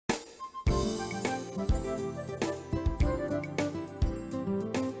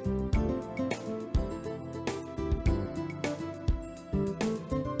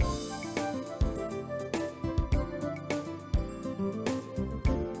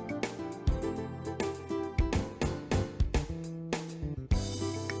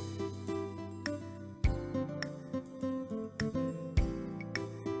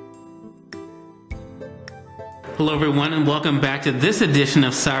Hello, everyone, and welcome back to this edition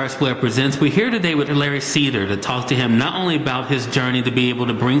of Cyrus Webb Presents. We're here today with Larry Cedar to talk to him not only about his journey to be able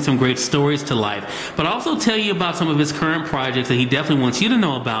to bring some great stories to life, but also tell you about some of his current projects that he definitely wants you to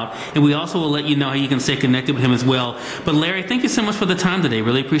know about, and we also will let you know how you can stay connected with him as well. But Larry, thank you so much for the time today.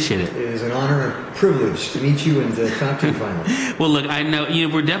 Really appreciate it. It is an honor and privilege to meet you and to talk to you finally. Well, look, I know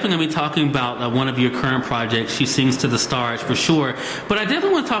we're definitely going to be talking about one of your current projects, She Sings to the Stars, for sure, but I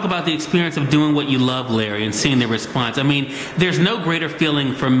definitely want to talk about the experience of doing what you love, Larry, and seeing the response. I mean, there's no greater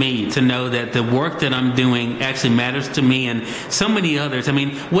feeling for me to know that the work that I'm doing actually matters to me and so many others. I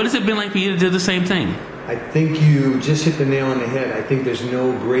mean, what has it been like for you to do the same thing? I think you just hit the nail on the head. I think there's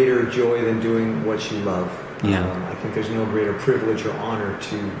no greater joy than doing what you love. Yeah. I think there's no greater privilege or honor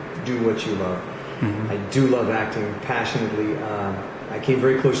to do what you love. Mm-hmm. I do love acting passionately. I came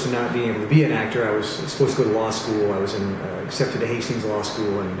very close to not being able to be an actor. I was supposed to go to law school. I was accepted to Hastings Law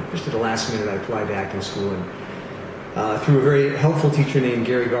School, and just at the last minute I applied to acting school. And through a very helpful teacher named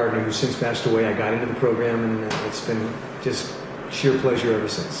Gary Gardner, who's since passed away, I got into the program, and it's been just sheer pleasure ever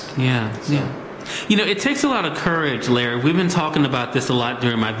since. Yeah, so. yeah. You know, it takes a lot of courage, Larry. We've been talking about this a lot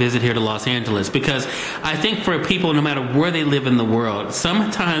during my visit here to Los Angeles, because I think for people, no matter where they live in the world,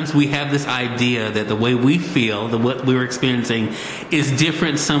 sometimes we have this idea that the way we feel, what we're experiencing, is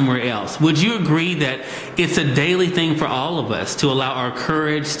different somewhere else. Would you agree that it's a daily thing for all of us to allow our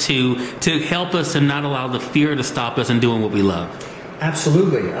courage to help us and not allow the fear to stop us in doing what we love?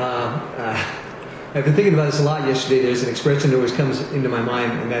 Absolutely. I've been thinking about this a lot yesterday. There's an expression that always comes into my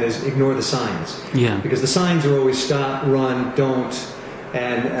mind, and that is ignore the signs. Yeah. Because the signs are always stop, run, don't.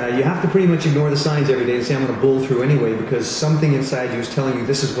 And you have to pretty much ignore the signs every day and say, I'm going to bull through anyway, because something inside you is telling you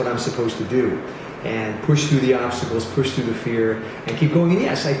this is what I'm supposed to do. And push through the obstacles, push through the fear, and keep going. And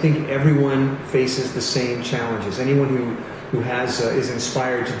yes, I think everyone faces the same challenges. Anyone who is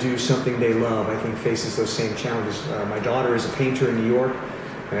inspired to do something they love, I think, faces those same challenges. My daughter is a painter in New York.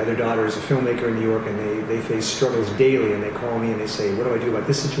 My other daughter is a filmmaker in New York, and they face struggles daily, and they call me and they say, what do I do about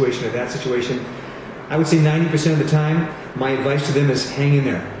this situation or that situation? I would say 90% of the time, my advice to them is hang in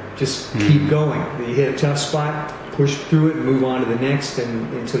there. Just keep going. You hit a tough spot, push through it, and move on to the next,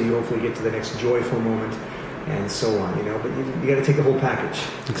 and until you hopefully get to the next joyful moment, and so on, you know. But you got to take the whole package.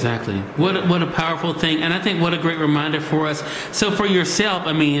 Exactly. What a powerful thing, and I think what a great reminder for us. So for yourself,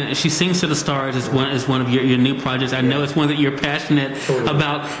 I mean, She Sings to the Stars is one of your new projects. I know it's one that you're passionate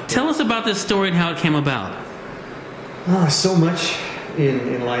about. Tell us about this story and how it came about. So much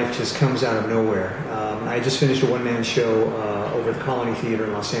in life just comes out of nowhere. I just finished a one-man show over at the Colony Theater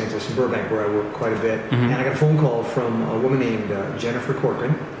in Los Angeles, in Burbank, where I work quite a bit. Mm-hmm. And I got a phone call from a woman named Jennifer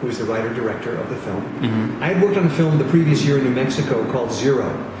Corcoran, who is the writer-director of the film. Mm-hmm. I had worked on a film the previous year in New Mexico called Zero.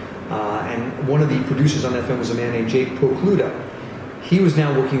 And one of the producers on that film was a man named Jake Pokluda. He was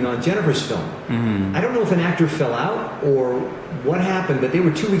now working on Jennifer's film. Mm-hmm. I don't know if an actor fell out or what happened, but they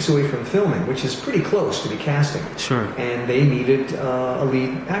were 2 weeks away from filming, which is pretty close to be casting. Sure. And they needed a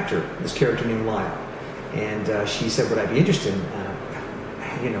lead actor, this character named Lyle. And she said, would I be interested?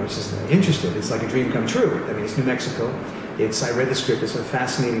 It's just interested. It's like a dream come true. I mean, it's New Mexico. I read the script. It's a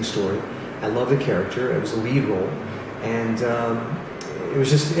fascinating story. I love the character. It was a lead role. And it was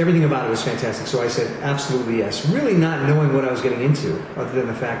just, everything about it was fantastic. So I said, absolutely yes. Really not knowing what I was getting into, other than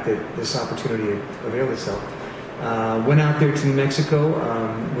the fact that this opportunity had availed itself. Went out there to New Mexico,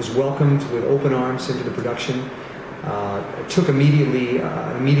 was welcomed with open arms into the production. Took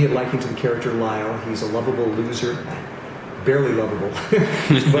immediate liking to the character Lyle. He's a lovable loser, barely lovable,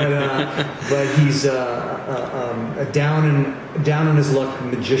 but he's a down on his luck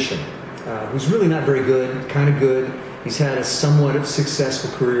magician who's really not very good, kind of good. He's had a somewhat successful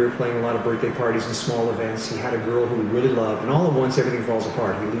career playing a lot of birthday parties and small events. He had a girl who he really loved, and all at once everything falls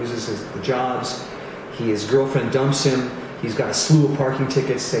apart. He loses the jobs. His girlfriend dumps him. He's got a slew of parking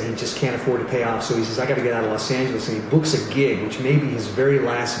tickets that he just can't afford to pay off, so he says, I got to get out of Los Angeles, and he books a gig, which may be his very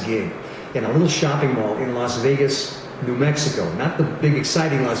last gig, in a little shopping mall in Las Vegas, New Mexico. Not the big,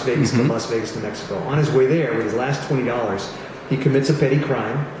 exciting Las Vegas, but Las Vegas, New Mexico. On his way there, with his last $20, he commits a petty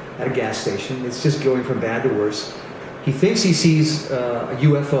crime at a gas station. It's just going from bad to worse. He thinks he sees a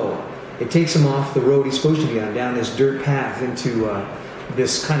UFO. It takes him off the road he's supposed to be on, down this dirt path into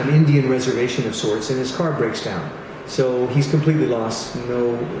this kind of Indian reservation of sorts, and his car breaks down. So he's completely lost. He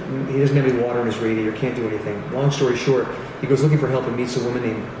doesn't have any water in his radiator, can't do anything. Long story short, he goes looking for help and meets a woman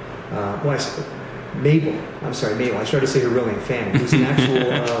named Mabel. I'm sorry, Mabel. I tried to say her real name, Fanny, who's an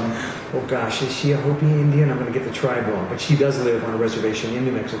actual, oh gosh, is she a Hopi Indian? I'm going to get the tribe wrong. But she does live on a reservation in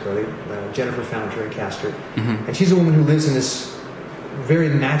New Mexico. Jennifer found her and cast her. Mm-hmm. And she's a woman who lives in this very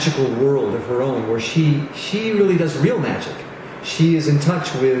magical world of her own, where she really does real magic. She is in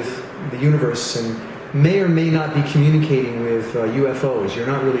touch with the universe and may or may not be communicating with UFOs. You're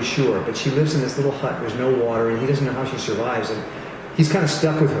not really sure. But she lives in this little hut. There's no water, and he doesn't know how she survives. And he's kind of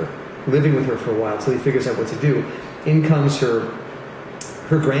stuck with her, living with her for a while until he figures out what to do. In comes her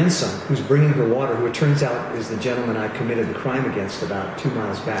grandson, who's bringing her water, who it turns out is the gentleman I committed the crime against about 2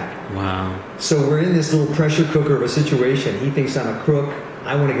 miles back. Wow. So we're in this little pressure cooker of a situation. He thinks I'm a crook.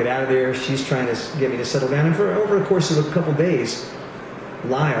 I want to get out of there. She's trying to get me to settle down. And for over the course of a couple days,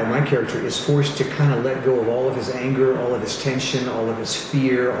 Lyle, my character, is forced to kind of let go of all of his anger, all of his tension, all of his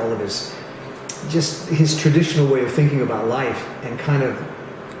fear, all of his traditional way of thinking about life, and kind of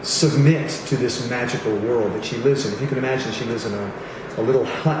submit to this magical world that she lives in. If you can imagine, she lives in a little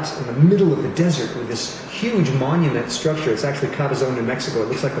hut in the middle of the desert with this huge monument structure. It's actually Cabazon, New Mexico. It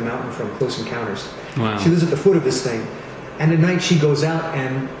looks like a mountain from Close Encounters. Wow. She lives at the foot of this thing. And at night she goes out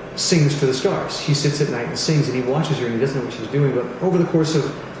and sings to the stars. She sits at night and sings, and he watches her and he doesn't know what she's doing. But over the course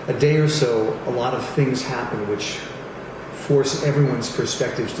of a day or so, a lot of things happen which force everyone's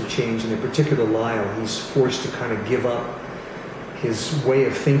perspectives to change. And in particular, Lyle, he's forced to kind of give up his way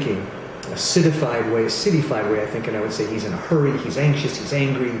of thinking, a citified way, I think, and I would say he's in a hurry, he's anxious, he's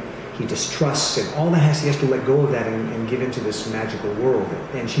angry, he distrusts, and all that he has to let go of that and give into this magical world.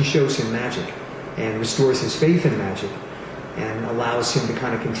 And she shows him magic and restores his faith in magic and allows him to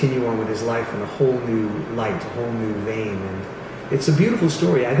kind of continue on with his life in a whole new light, a whole new vein. And it's a beautiful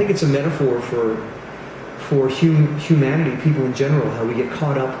story. I think it's a metaphor for humanity, people in general, how we get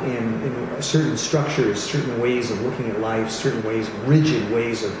caught up in certain structures, certain ways of looking at life, certain ways, rigid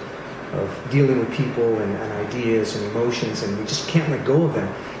ways of dealing with people and ideas and emotions, and we just can't let go of them.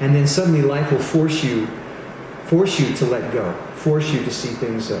 And then suddenly life will force you to let go, force you to see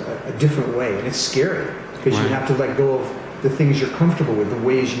things a different way. And it's scary because you have to let go of the things you're comfortable with, the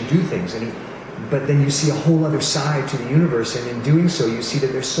ways you do things. But then you see a whole other side to the universe, and in doing so you see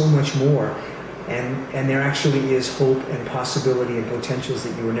that there's so much more, and there actually is hope and possibility and potentials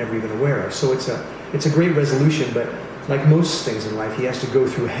that you were never even aware of. So it's a great resolution, but like most things in life, he has to go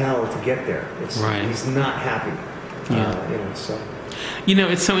through hell to get there. He's not happy.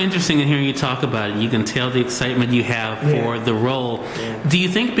 It's so interesting in hearing you talk about it. You can tell the excitement you have for the role. Yeah. Do you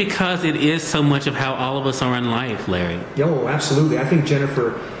think because it is so much of how all of us are in life, Larry? Oh, absolutely. I think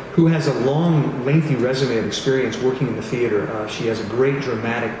Jennifer, who has a long, lengthy resume of experience working in the theater, she has a great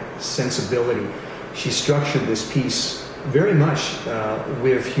dramatic sensibility. She structured this piece very much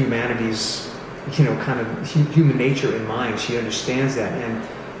with humanity's, kind of human nature in mind. She understands that. And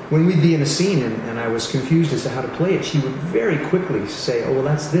when we'd be in a scene and I was confused as to how to play it, she would very quickly say, oh, well,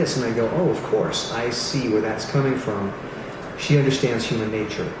 that's this. And I go, oh, of course, I see where that's coming from. She understands human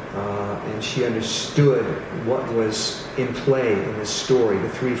nature, and she understood what was in play in this story, the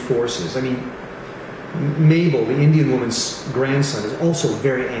three forces. I mean, Mabel, the Indian woman's grandson, is also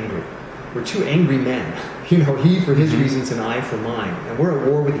very angry. We're two angry men. He for his reasons and I for mine. And we're at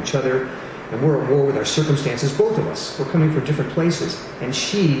war with each other, and we're at war with our circumstances, both of us. We're coming from different places. And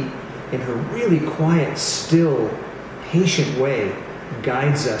she, in her really quiet, still, patient way,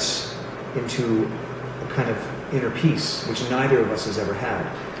 guides us into a kind of inner peace, which neither of us has ever had.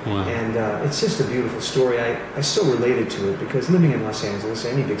 Wow. And it's just a beautiful story. I so related to it because living in Los Angeles,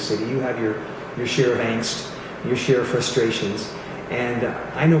 any big city, you have your share of angst, your share of frustrations. And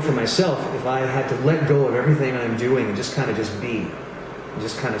I know for myself, if I had to let go of everything I'm doing and just kind of be, and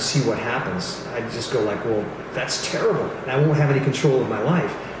just kind of see what happens, I'd just go like, well, that's terrible. And I won't have any control of my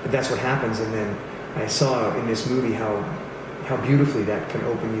life. But that's what happens. And then I saw in this movie how beautifully that can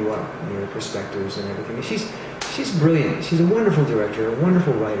open you up, your perspectives and everything. And she's brilliant. She's a wonderful director, a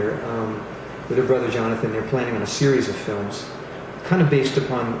wonderful writer. With her brother Jonathan, they're planning on a series of films, kind of based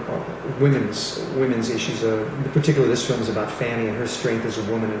upon women's issues. In particular, this film is about Fanny and her strength as a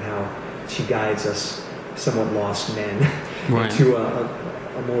woman and how she guides us somewhat lost men to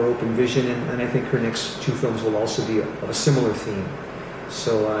a more open vision. And I think her next two films will also be of a similar theme.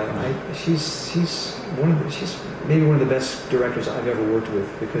 So she's maybe one of the best directors I've ever worked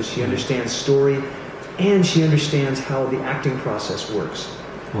with because she understands story and she understands how the acting process works.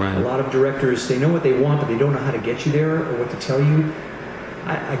 Right. A lot of directors, they know what they want, but they don't know how to get you there or what to tell you.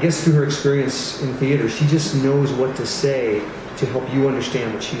 I guess through her experience in theater, she just knows what to say to help you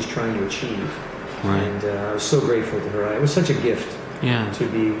understand what she's trying to achieve. Right. And I was so grateful to her. It was such a gift to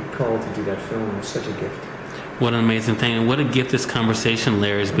be called to do that film. It was such a gift. What an amazing thing, and what a gift this conversation,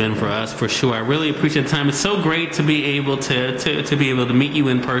 Larry, has been for us, for sure. I really appreciate the time. It's so great to be able to meet you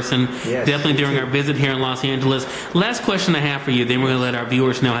in person. Yes, definitely during our visit here in Los Angeles. Last question I have for you, then we're going to let our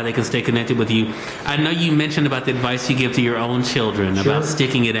viewers know how they can stay connected with you. I know you mentioned about the advice you give to your own children about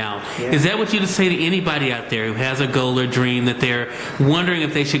sticking it out. Yeah. Is that what you'd say to anybody out there who has a goal or dream that they're wondering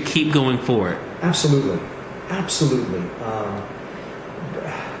if they should keep going forward? Absolutely. Absolutely.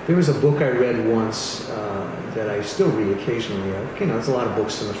 There was a book I read once that I still read occasionally. There's a lot of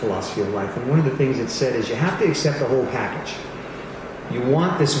books in the philosophy of life, and one of the things it said is you have to accept the whole package. You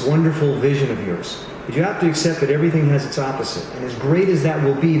want this wonderful vision of yours, but you have to accept that everything has its opposite, and as great as that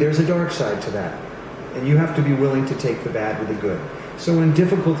will be, there's a dark side to that, and you have to be willing to take the bad with the good. So when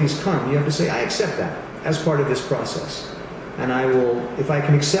difficulties come, you have to say, I accept that as part of this process, and I will, if I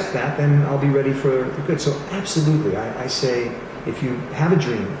can accept that, then I'll be ready for the good. So absolutely, I say, if you have a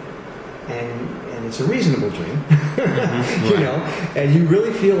dream, and it's a reasonable dream, and you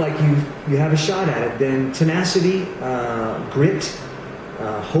really feel like you have a shot at it, then tenacity, grit,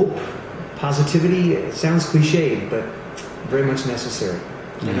 hope, positivity, it sounds cliched, but very much necessary.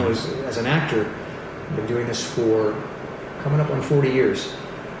 I know as an actor, I've been doing this for coming up on 40 years.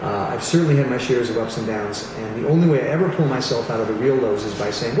 I've certainly had my shares of ups and downs, and the only way I ever pull myself out of the real lows is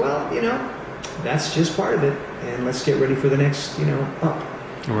by saying, well, that's just part of it, and let's get ready for the next, up.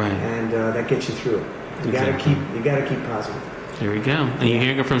 Right. And that gets you through it. You gotta keep positive. There we go. And you're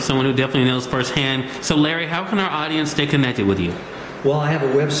hearing it from someone who definitely knows firsthand. So Larry, how can our audience stay connected with you? Well, I have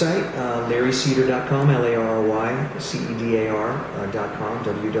a website, LarryCedar.com, LarryCedar.com,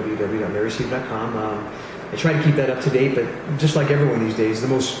 www.larrycedar.com. I try to keep that up to date, but just like everyone these days, the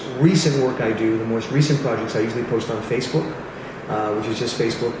most recent work I do, the most recent projects I usually post on Facebook, which is just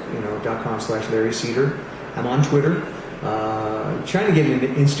facebook.com/LarryCedar. I'm on Twitter. Trying to get into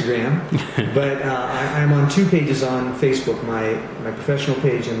Instagram, but I'm on 2 pages on Facebook, my professional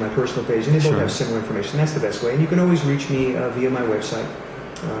page and my personal page, and they both have similar information. That's the best way. And you can always reach me via my website,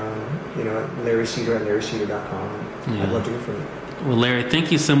 at Larry Cedar at LarryCedar.com. I'd love to hear from you. Well, Larry, thank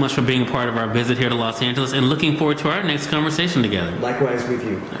you so much for being a part of our visit here to Los Angeles, and looking forward to our next conversation together. Likewise with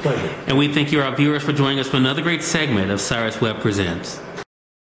you. Pleasure. And we thank you, our viewers, for joining us for another great segment of Cyrus Webb Presents.